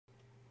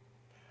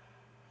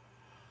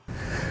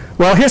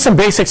Well, here's some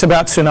basics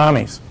about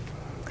tsunamis.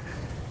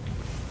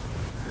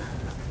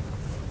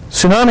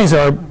 Tsunamis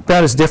are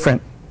about as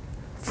different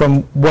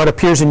from what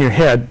appears in your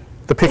head,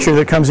 the picture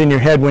that comes in your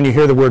head when you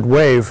hear the word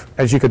wave,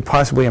 as you could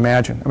possibly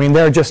imagine. I mean,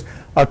 they're just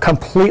a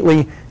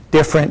completely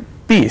different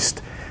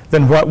beast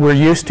than what we're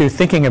used to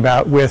thinking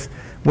about with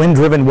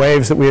wind-driven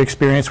waves that we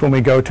experience when we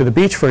go to the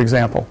beach, for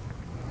example.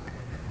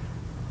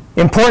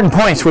 Important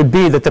points would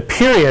be that the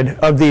period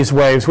of these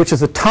waves, which is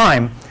the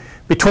time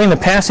between the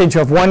passage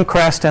of one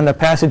crest and the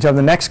passage of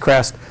the next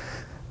crest,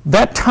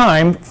 that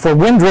time for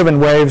wind-driven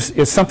waves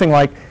is something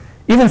like,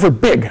 even for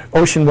big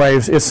ocean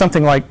waves, is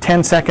something like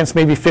 10 seconds,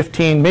 maybe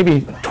 15,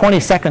 maybe 20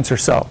 seconds or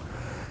so.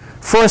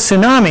 For a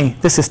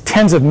tsunami, this is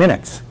tens of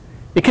minutes.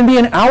 It can be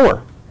an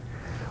hour.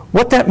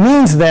 What that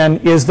means then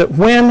is that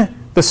when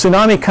the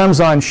tsunami comes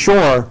on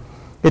shore,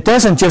 it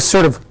doesn't just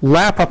sort of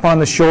lap up on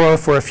the shore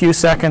for a few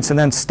seconds and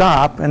then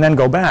stop and then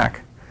go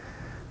back.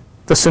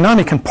 The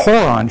tsunami can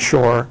pour on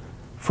shore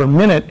for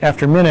minute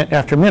after minute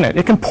after minute.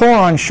 It can pour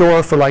on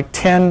shore for like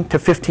 10 to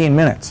 15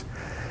 minutes.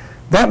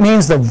 That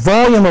means the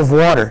volume of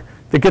water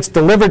that gets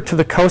delivered to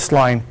the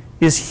coastline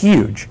is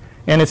huge,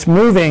 and it's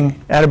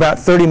moving at about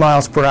 30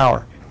 miles per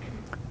hour.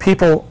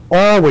 People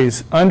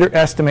always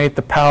underestimate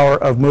the power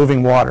of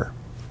moving water.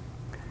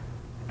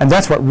 And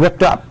that's what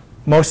ripped up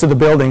most of the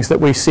buildings that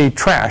we see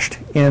trashed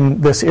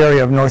in this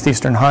area of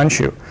northeastern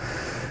Honshu.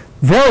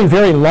 Very,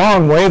 very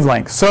long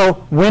wavelengths.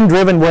 So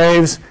wind-driven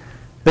waves,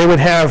 they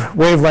would have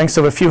wavelengths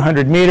of a few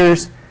hundred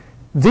meters.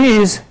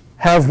 These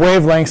have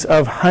wavelengths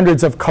of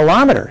hundreds of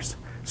kilometers.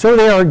 So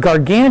they are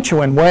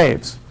gargantuan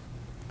waves.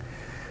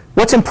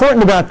 What's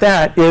important about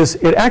that is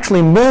it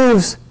actually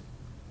moves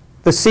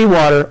the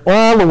seawater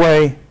all the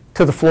way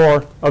to the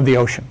floor of the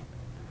ocean.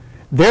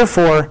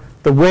 Therefore,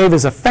 the wave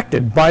is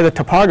affected by the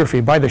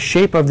topography, by the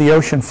shape of the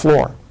ocean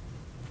floor.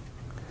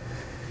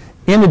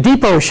 In the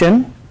deep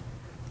ocean,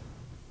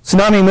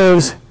 tsunami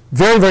moves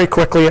very, very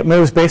quickly. It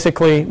moves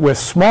basically with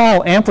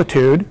small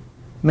amplitude,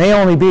 may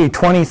only be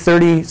 20,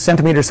 30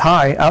 centimeters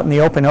high out in the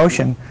open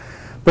ocean,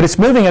 but it's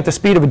moving at the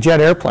speed of a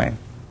jet airplane.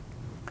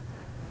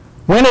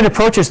 When it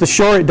approaches the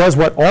shore, it does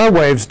what all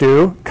waves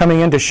do, coming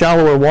into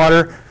shallower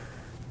water.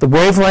 The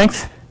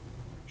wavelength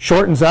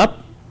shortens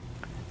up,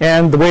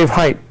 and the wave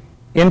height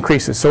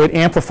increases, so it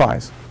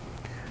amplifies.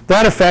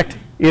 That effect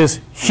is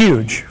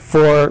huge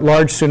for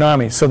large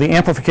tsunamis, so the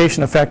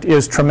amplification effect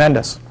is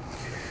tremendous.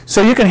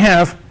 So you can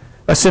have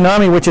a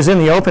tsunami which is in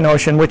the open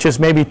ocean, which is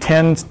maybe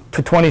 10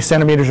 to 20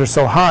 centimeters or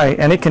so high,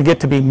 and it can get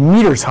to be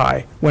meters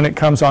high when it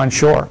comes on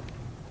shore.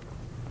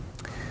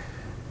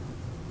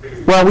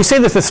 Well, we say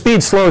that the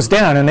speed slows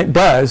down, and it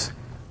does,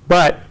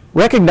 but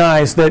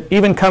recognize that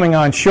even coming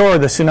on shore,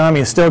 the tsunami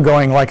is still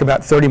going like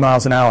about 30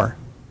 miles an hour.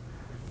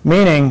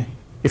 Meaning,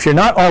 if you're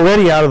not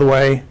already out of the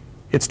way,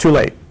 it's too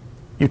late.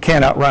 You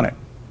can't outrun it.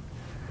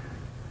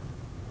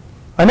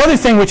 Another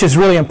thing which is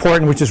really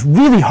important, which is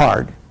really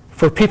hard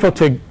for people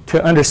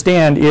to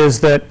understand, is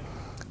that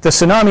the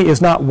tsunami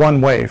is not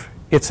one wave.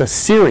 It's a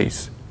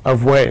series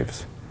of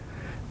waves.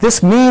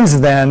 This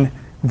means then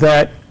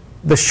that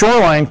the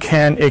shoreline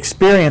can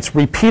experience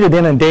repeated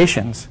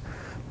inundations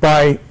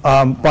by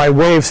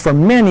waves for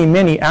many,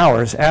 many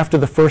hours after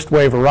the first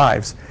wave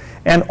arrives.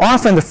 And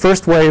often the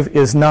first wave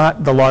is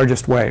not the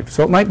largest wave.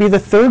 So it might be the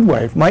third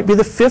wave, might be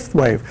the fifth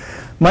wave,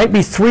 might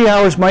be 3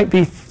 hours, might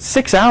be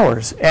 6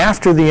 hours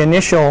after the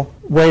initial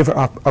wave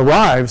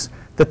arrives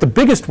that the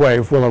biggest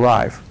wave will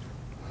arrive.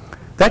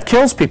 That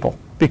kills people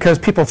because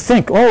people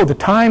think, oh, the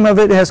time of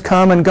it has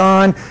come and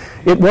gone.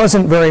 It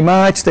wasn't very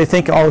much. They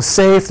think all is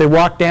safe. They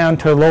walk down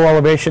to low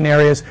elevation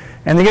areas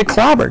and they get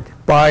clobbered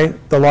by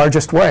the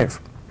largest wave.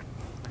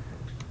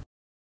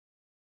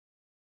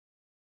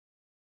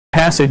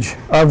 Passage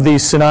of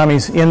these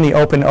tsunamis in the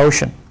open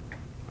ocean.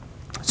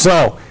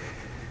 So,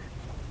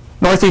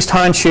 northeast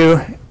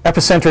Honshu,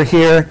 epicenter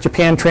here,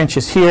 Japan Trench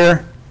is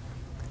here.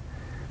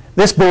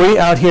 This buoy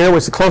out here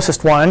was the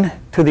closest one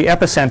to the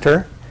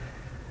epicenter.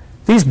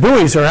 These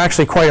buoys are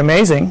actually quite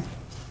amazing.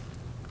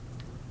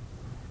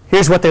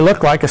 Here's what they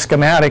look like, a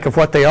schematic of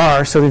what they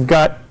are. So we've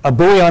got a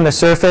buoy on the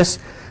surface,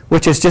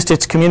 which is just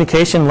its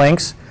communication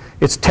links.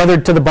 It's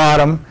tethered to the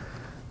bottom.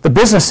 The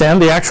business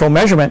end, the actual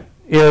measurement,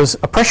 is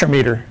a pressure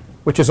meter,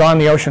 which is on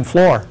the ocean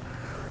floor,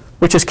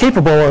 which is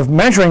capable of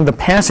measuring the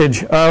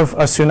passage of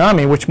a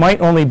tsunami, which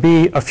might only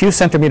be a few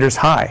centimeters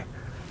high.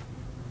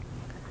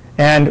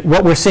 And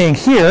what we're seeing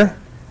here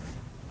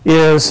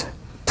is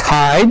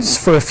tides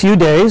for a few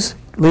days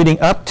leading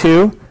up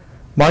to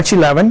March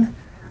 11.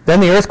 Then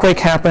the earthquake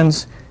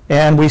happens,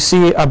 and we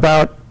see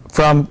about,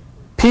 from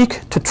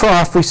peak to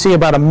trough, we see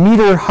about a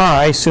meter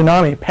high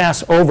tsunami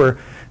pass over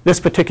this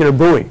particular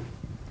buoy.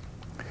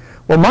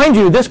 Well, mind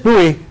you, this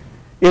buoy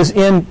is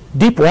in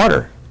deep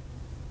water.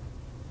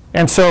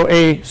 And so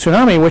a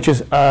tsunami which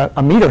is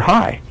a meter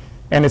high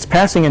and it's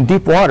passing in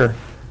deep water,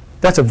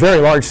 that's a very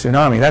large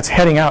tsunami. That's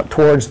heading out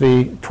towards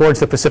the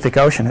Pacific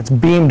Ocean. It's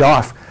beamed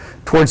off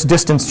towards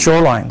distant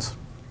shorelines.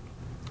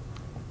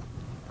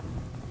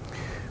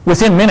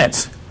 Within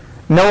minutes,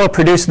 NOAA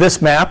produced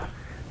this map,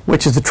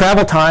 which is the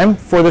travel time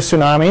for the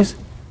tsunamis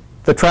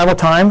the travel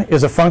time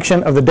is a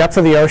function of the depth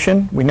of the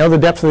ocean. We know the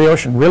depth of the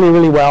ocean really,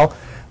 really well.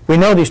 We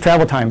know these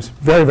travel times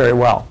very, very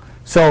well.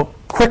 So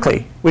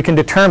quickly, we can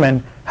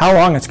determine how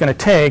long it's going to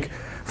take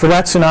for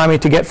that tsunami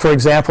to get, for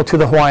example, to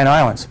the Hawaiian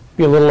Islands. It'd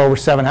be a little over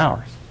 7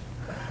 hours.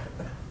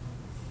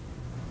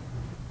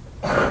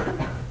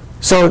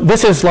 So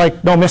this is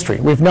like no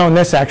mystery. We've known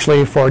this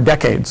actually for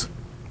decades.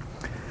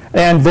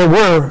 And there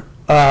were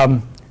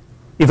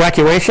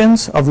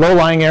evacuations of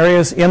low-lying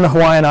areas in the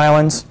Hawaiian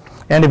Islands,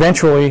 and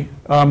eventually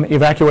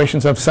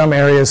evacuations of some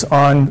areas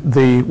on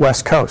the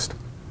west coast.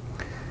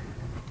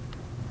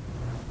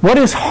 What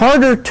is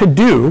harder to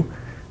do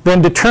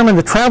than determine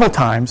the travel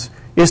times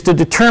is to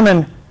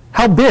determine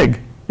how big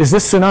is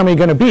this tsunami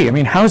going to be. I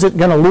mean, how is it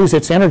going to lose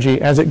its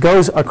energy as it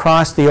goes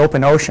across the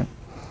open ocean?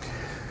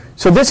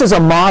 So this is a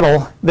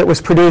model that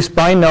was produced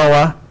by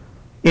NOAA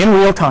in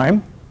real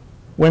time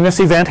when this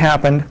event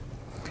happened.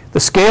 The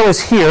scale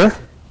is here,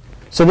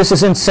 so this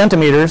is in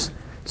centimeters.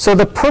 So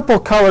the purple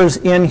colors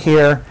in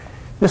here,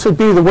 this would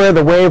be where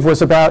the wave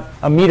was about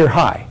a meter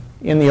high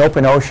in the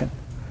open ocean.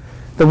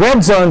 The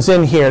red zones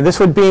in here, this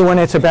would be when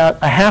it's about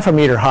a half a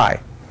meter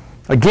high.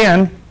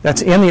 Again,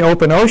 that's in the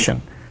open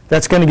ocean.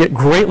 That's going to get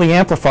greatly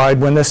amplified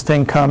when this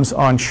thing comes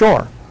on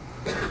shore.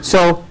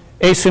 So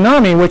a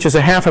tsunami, which is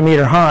a half a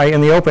meter high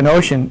in the open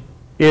ocean,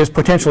 is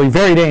potentially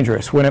very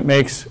dangerous when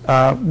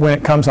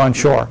it comes on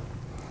shore.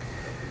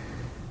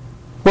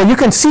 Well, you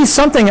can see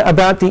something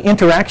about the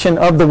interaction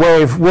of the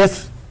wave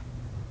with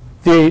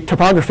the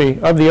topography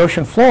of the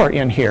ocean floor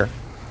in here.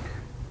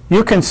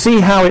 You can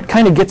see how it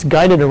kind of gets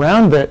guided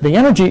around. The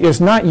energy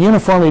is not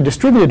uniformly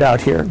distributed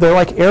out here. There are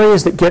like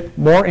areas that get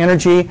more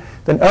energy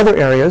than other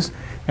areas.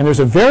 And there's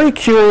a very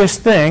curious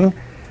thing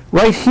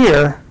right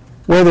here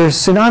where there's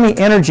tsunami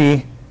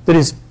energy that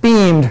is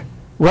beamed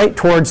right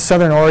towards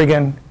southern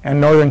Oregon and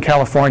northern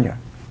California.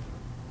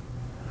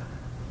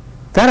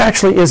 That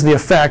actually is the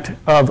effect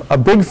of a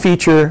big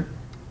feature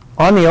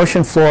on the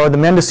ocean floor, the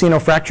Mendocino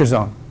fracture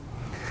zone.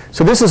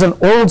 So this is an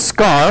old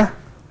scar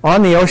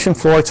on the ocean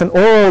floor. It's an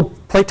old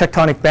plate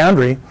tectonic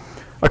boundary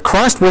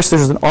across which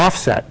there's an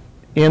offset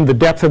in the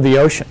depth of the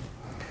ocean.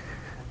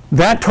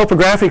 That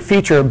topographic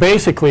feature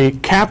basically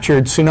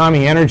captured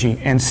tsunami energy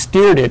and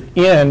steered it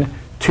in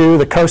to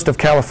the coast of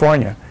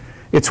California.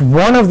 It's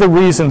one of the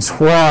reasons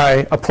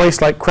why a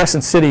place like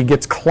Crescent City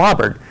gets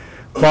clobbered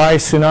by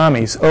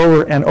tsunamis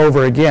over and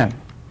over again.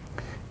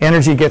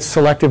 Energy gets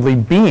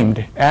selectively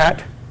beamed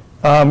at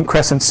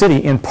Crescent City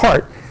in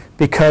part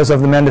because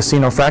of the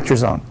Mendocino fracture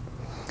zone.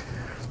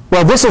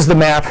 Well, this is the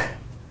map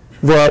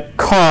that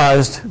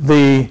caused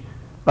the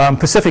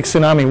Pacific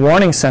Tsunami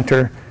Warning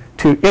Center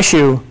to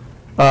issue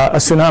a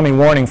tsunami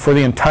warning for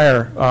the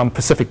entire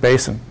Pacific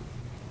Basin.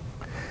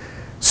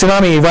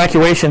 Tsunami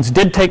evacuations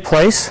did take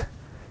place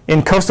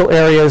in coastal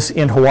areas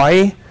in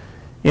Hawaii,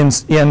 in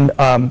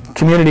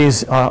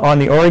communities on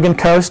the Oregon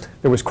coast.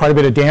 There was quite a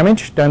bit of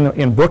damage done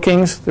in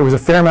Brookings. There was a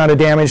fair amount of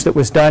damage that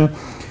was done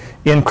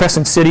in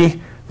Crescent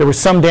City. There was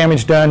some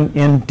damage done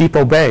in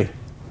Depot Bay.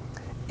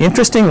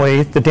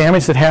 Interestingly, the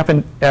damage that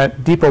happened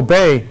at Depot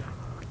Bay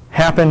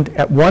happened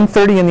at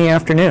 1:30 in the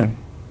afternoon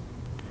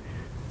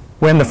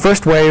when the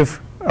first wave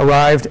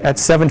arrived at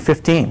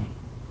 7:15.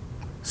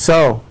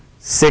 So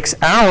 6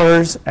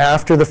 hours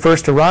after the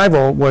first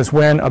arrival was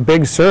when a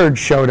big surge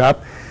showed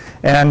up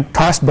and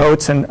tossed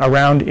boats and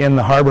around in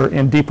the harbor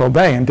in Depot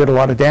Bay and did a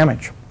lot of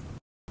damage.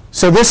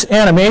 So this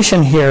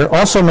animation here,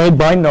 also made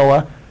by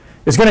NOAA,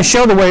 is going to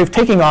show the wave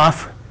taking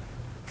off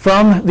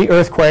from the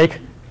earthquake.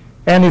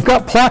 And we've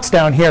got plots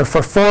down here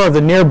for 4 of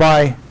the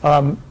nearby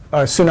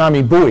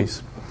tsunami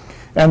buoys.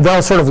 And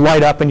they'll sort of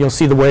light up and you'll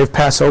see the wave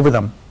pass over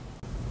them.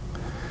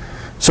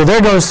 So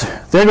there goes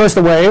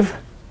the wave.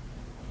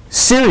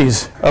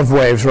 Series of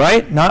waves,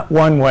 right? Not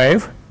one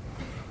wave.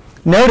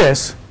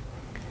 Notice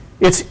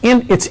it's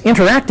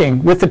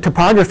interacting with the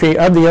topography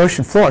of the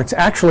ocean floor. It's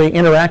actually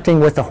interacting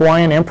with the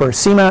Hawaiian Emperor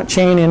Seamount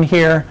chain in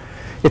here.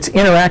 It's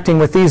interacting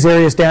with these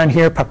areas down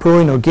here,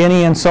 Papua New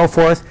Guinea and so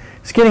forth.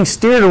 It's getting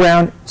steered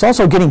around. It's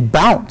also getting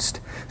bounced.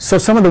 So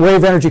some of the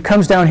wave energy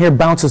comes down here,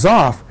 bounces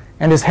off,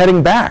 and is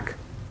heading back.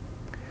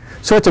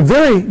 So it's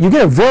you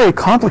get a very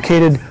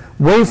complicated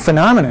wave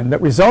phenomenon that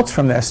results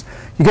from this.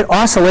 You get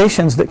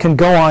oscillations that can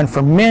go on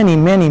for many,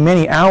 many,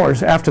 many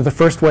hours after the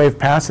first wave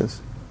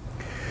passes.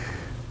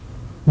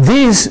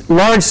 These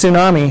large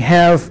tsunami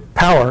have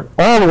power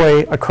all the way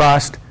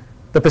across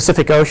the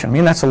Pacific Ocean. I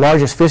mean, that's the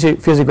largest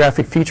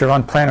physiographic feature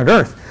on planet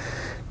Earth.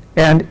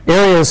 And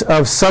areas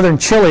of southern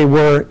Chile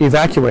were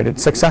evacuated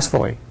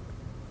successfully.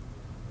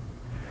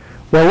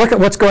 Well, look at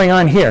what's going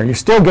on here. You're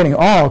still getting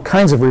all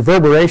kinds of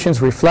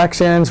reverberations,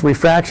 reflections,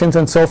 refractions,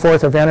 and so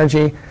forth of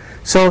energy.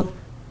 So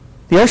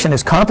the ocean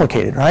is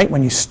complicated, right?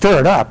 When you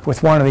stir it up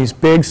with one of these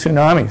big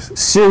tsunamis,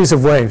 series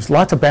of waves,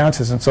 lots of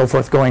bounces and so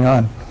forth going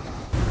on.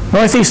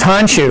 Northeast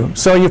Honshu.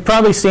 So you've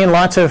probably seen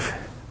lots of,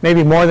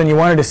 maybe more than you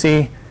wanted to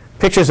see,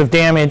 pictures of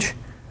damage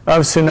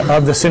of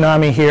the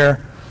tsunami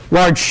here.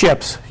 Large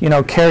ships,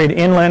 carried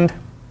inland.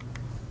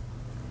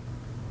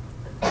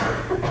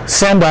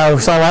 Sendai, we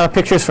saw a lot of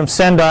pictures from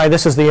Sendai.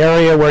 This is the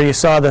area where you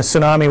saw the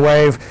tsunami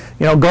wave,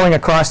 going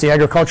across the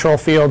agricultural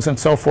fields and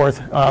so forth,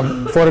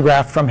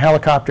 photographed from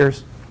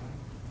helicopters.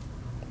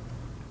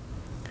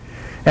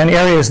 And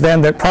areas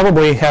then that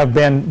probably have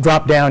been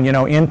dropped down,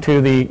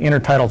 into the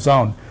intertidal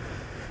zone.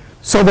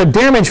 So the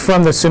damage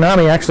from the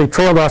tsunami actually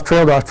trailed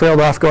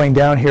off, going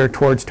down here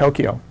towards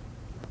Tokyo.